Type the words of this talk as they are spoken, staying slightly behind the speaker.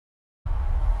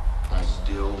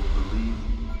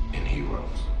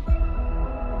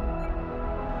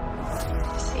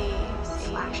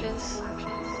flashes.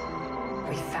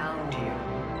 We found you,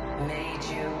 made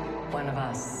you one of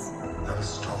us. Not as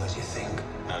strong as you think.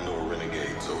 I know a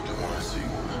renegade soldier when I see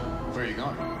one. Where are you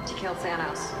going? To kill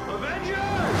Thanos. Avengers!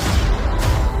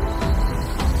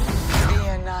 The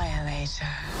Annihilator.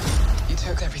 You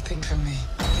took everything from me.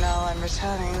 Now I'm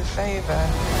returning the favor.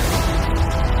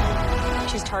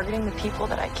 She's targeting the people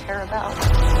that I care about.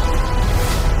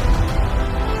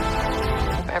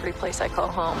 Every place I call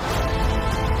home.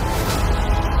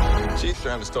 She's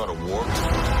trying to start a war.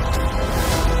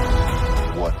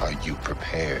 What are you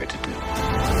prepared to do?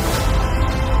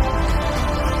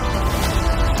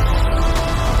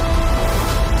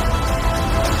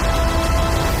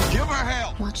 Give her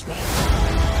hell! Watch me.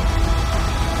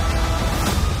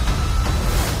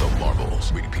 The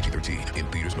Marvels, rated PG-13, in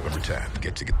theaters November 10th.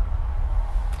 Get tickets.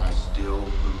 I still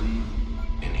believe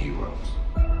in heroes.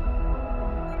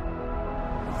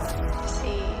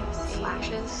 See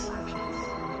flashes.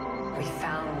 We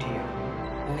found you,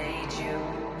 made you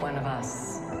one of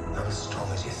us. Not as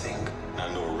strong as you think.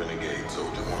 I know a renegade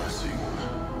soldier when I see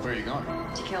one. Where are you going?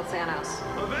 To kill Thanos.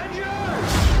 Avengers!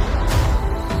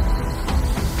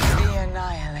 The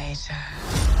Annihilator.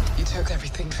 You took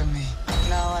everything from me.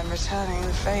 Now I'm returning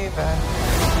the favor.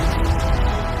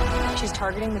 She's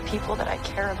targeting the people that I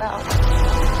care about.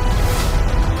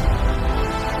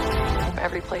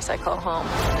 Every place I call home.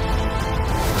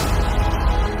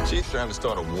 She's trying to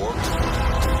start a war.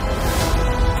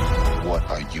 What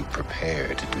are you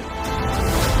prepared to do?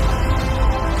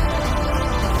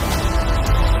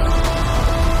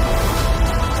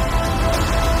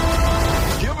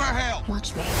 Give her hell!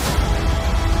 Watch me.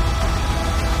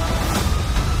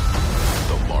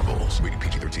 The Marvels, rated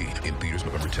PG-13, in theaters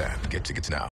November 10th. Get tickets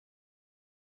now.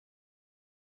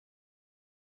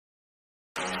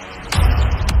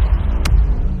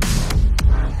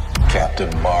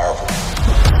 Captain Marvel.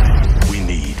 We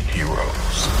need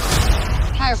heroes.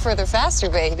 Higher, further, faster,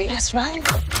 baby. That's right.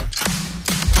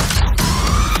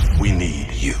 We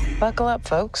need you. Buckle up,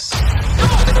 folks.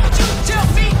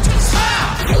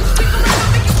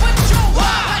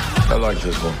 I like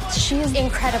this one. She is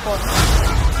incredible.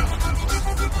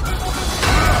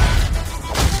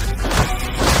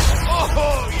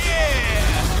 Oh,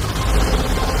 yeah!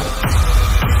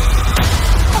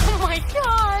 Oh my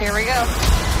god. Here we go.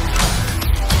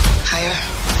 Higher,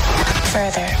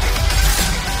 further,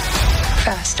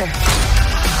 faster.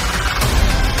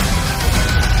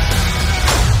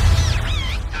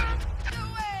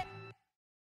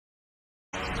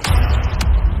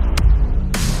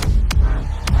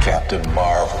 Captain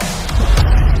Marvel.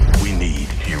 We need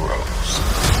heroes.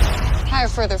 Higher,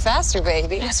 further, faster,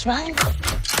 baby. That's right.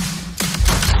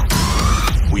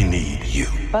 We need you.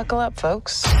 Buckle up,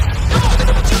 folks.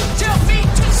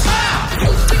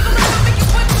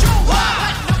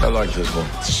 I like this one.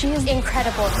 She is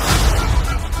incredible.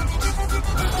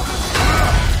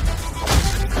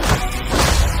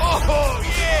 Oh,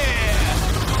 yeah!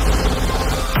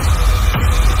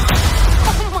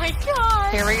 Oh my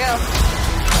god. Here we go.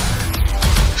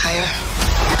 Higher,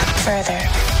 further,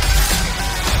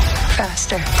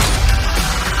 faster.